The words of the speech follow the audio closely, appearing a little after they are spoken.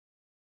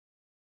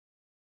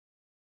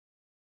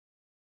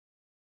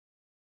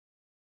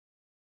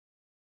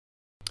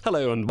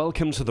Hello and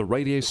welcome to the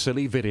Radio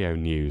Scilly video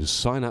news.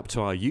 Sign up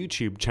to our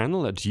YouTube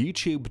channel at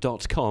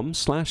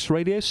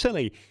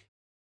youtube.com/RadioScilly.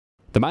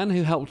 The man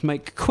who helped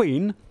make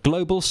Queen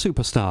global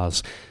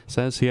superstars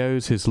says he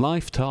owes his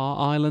life to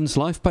our island's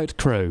lifeboat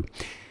crew.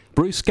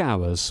 Bruce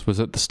Gowers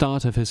was at the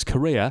start of his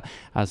career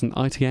as an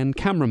ITN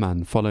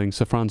cameraman following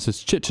Sir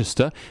Francis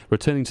Chichester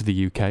returning to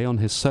the UK on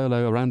his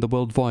solo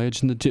around-the-world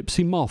voyage in the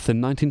Gypsy Moth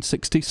in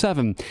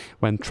 1967,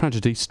 when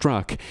tragedy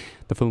struck.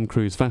 The film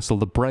crew's vessel,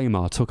 the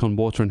Braemar, took on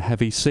water in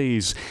heavy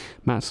seas.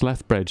 Matt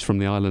Lethbridge from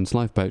the island's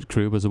lifeboat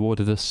crew was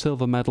awarded a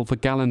silver medal for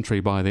gallantry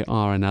by the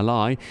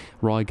RNLI.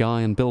 Roy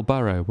Guy and Bill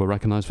Burrow were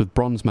recognised with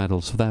bronze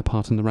medals for their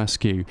part in the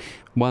rescue.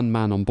 One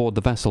man on board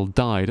the vessel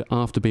died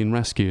after being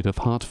rescued of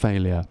heart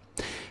failure.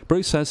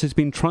 Bruce says he's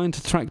been trying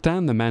to track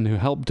down the men who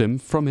helped him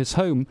from his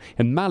home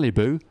in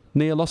Malibu,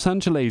 near Los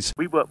Angeles.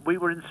 We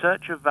were in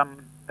search of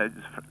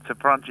Sir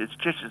Francis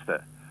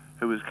Chichester,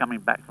 who was coming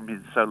back from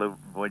his solo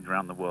voyage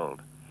around the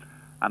world.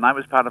 And I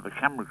was part of a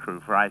camera crew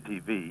for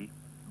ITV.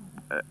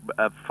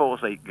 A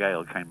Force 8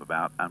 gale came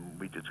about, and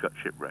we just got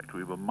shipwrecked.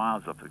 We were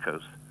miles off the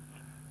coast.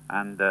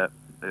 And I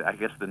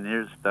guess the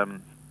nearest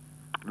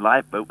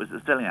lifeboat was the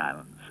Scilly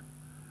Islands.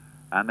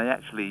 And they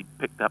actually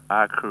picked up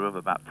our crew of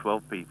about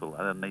 12 people,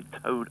 and then they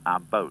towed our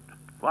boat.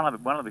 One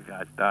of the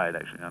guys died,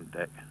 actually, on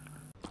deck.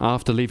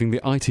 After leaving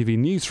the ITV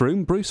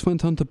newsroom, Bruce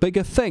went on to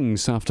bigger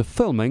things after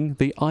filming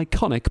the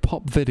iconic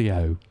pop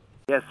video.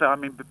 Yeah, so, I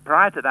mean,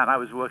 prior to that, I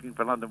was working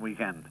for London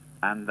Weekend,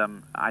 and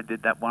I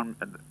did that one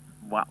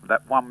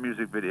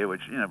music video,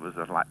 which, you know, was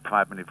a, like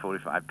 5-minute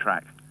 45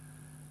 track,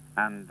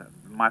 and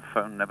my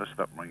phone never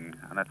stopped ringing,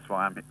 and that's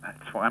why I'm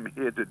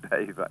here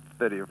today, about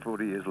 30 or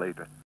 40 years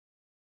later.